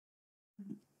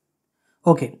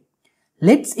Okay,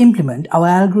 let's implement our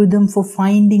algorithm for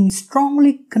finding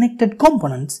strongly connected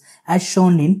components as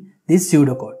shown in this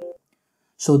pseudocode.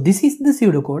 So this is the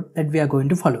pseudocode that we are going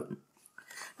to follow.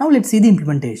 Now let's see the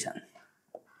implementation.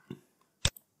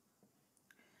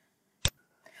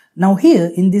 Now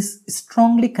here in this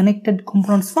strongly connected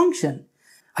components function,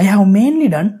 I have mainly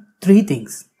done three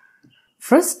things.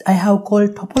 First, I have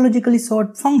called topologically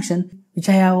sort function, which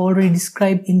I have already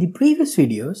described in the previous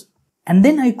videos. And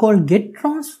then I call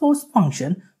getTranspose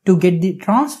function to get the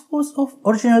transpose of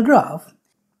original graph.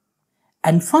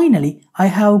 And finally, I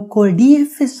have called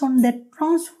DFS on that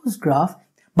transpose graph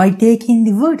by taking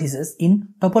the vertices in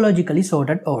topologically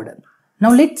sorted order.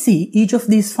 Now let's see each of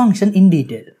these functions in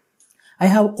detail. I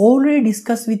have already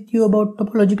discussed with you about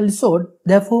topologically sort,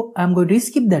 therefore I am going to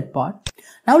skip that part.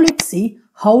 Now let's see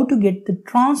how to get the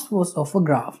transpose of a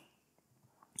graph.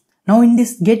 Now in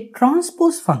this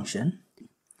getTranspose function,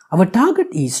 our target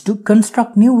is to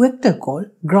construct new vector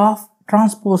called graph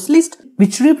transpose list,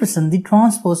 which represents the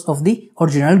transpose of the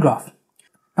original graph.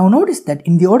 Now notice that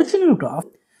in the original graph,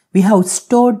 we have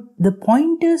stored the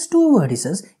pointers to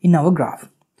vertices in our graph.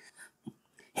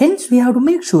 Hence, we have to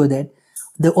make sure that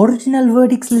the original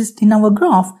vertex list in our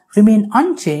graph remain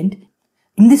unchanged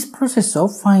in this process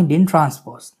of finding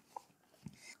transpose.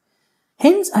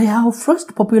 Hence, I have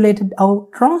first populated our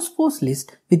transpose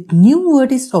list with new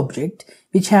vertex object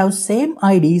which have same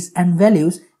IDs and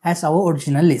values as our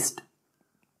original list.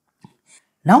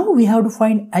 Now we have to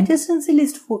find adjacency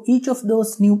list for each of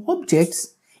those new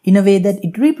objects in a way that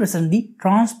it represents the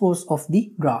transpose of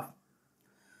the graph.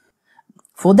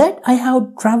 For that, I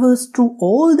have traversed through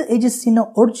all the edges in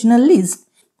our original list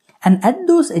and add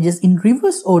those edges in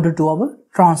reverse order to our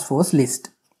transpose list.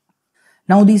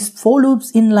 Now these for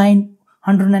loops in line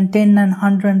 110 and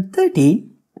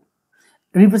 113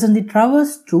 represent the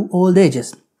traverse through all the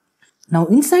edges. Now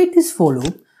inside this for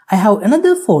loop, I have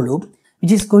another for loop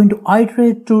which is going to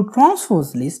iterate through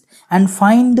transpose list and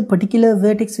find the particular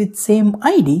vertex with same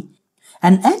ID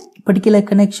and add particular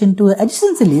connection to the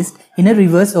adjacency list in a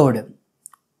reverse order.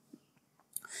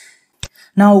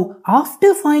 Now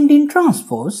after finding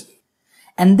transpose,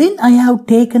 and then I have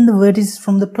taken the vertices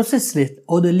from the process list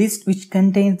or the list which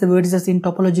contains the vertices in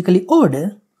topologically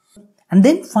order, and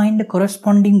then find the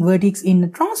corresponding vertex in the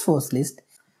transpose list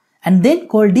and then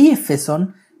call DFS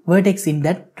on vertex in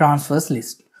that transpose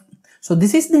list. So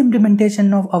this is the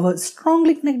implementation of our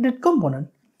strongly connected component.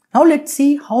 Now let's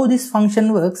see how this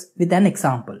function works with an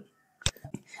example.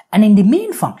 And in the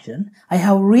main function, I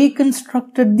have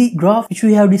reconstructed the graph which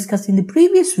we have discussed in the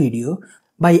previous video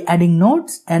by adding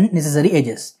nodes and necessary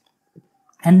edges.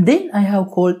 And then I have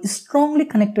called a strongly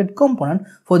connected component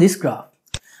for this graph.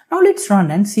 Now let's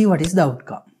run and see what is the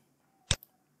outcome.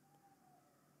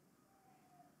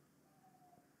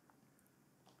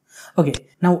 Okay,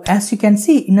 now as you can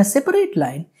see in a separate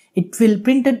line, it will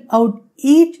print out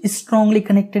each strongly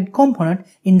connected component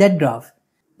in that graph.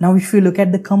 Now if you look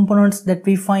at the components that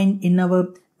we find in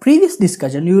our previous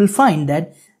discussion, you will find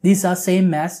that these are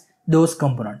same as those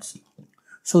components.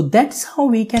 So that's how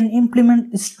we can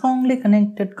implement strongly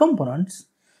connected components.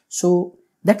 So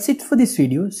that's it for this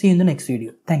video. See you in the next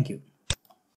video. Thank you.